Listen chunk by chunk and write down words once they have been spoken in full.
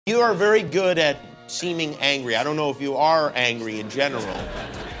You are very good at seeming angry. I don't know if you are angry in general.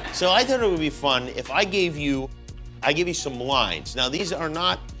 So I thought it would be fun if I gave you some lines. Now, these are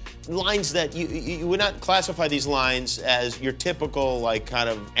not lines that you would not classify these lines as your typical, like, kind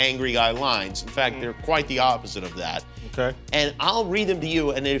of angry guy lines. In fact, they're quite the opposite of that. Okay. And I'll read them to you,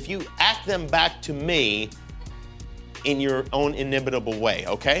 and if you act them back to me in your own inimitable way,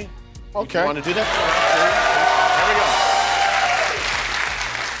 okay? Okay. You want to do that? Here we go.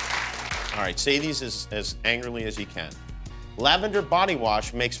 All right, say these as angrily as you can. Lavender body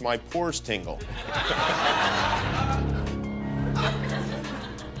wash makes my pores tingle.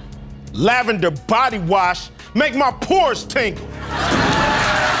 Lavender body wash make my pores tingle.